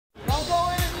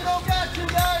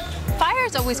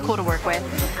fire's always cool to work with.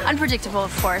 Unpredictable,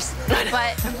 of course,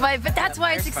 but that's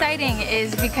why it's exciting,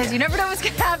 is because you never know what's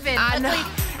gonna happen. Luckily,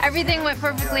 everything went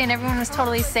perfectly and everyone was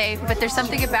totally safe, but there's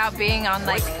something about being on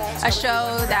like a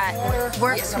show that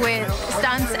works with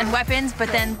stunts and weapons, but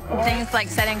then things like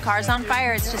setting cars on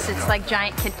fire, it's like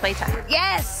giant kid playtime.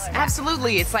 Yes,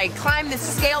 absolutely. It's like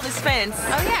scale this fence.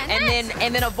 Oh yeah,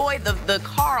 and then avoid the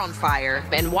car on fire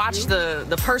and watch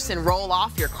the person roll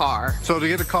off your car. So to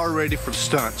get a car ready for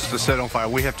stunts to set on fire,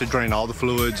 we have to drain all the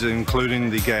fluids, including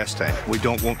the gas tank. We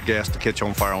don't want gas to catch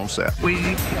on fire on set.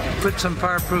 We put some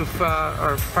fireproof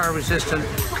or fire-resistant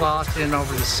cloth in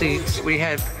over the seats. We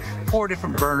had 4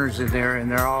 different burners in there,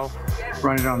 and they're all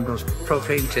running on those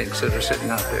propane tanks that are sitting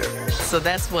out there. So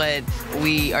that's what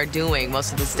we are doing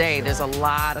most of this day. There's a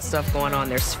lot of stuff going on.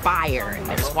 There's fire, and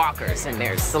there's walkers, and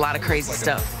there's a lot of crazy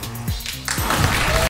stuff.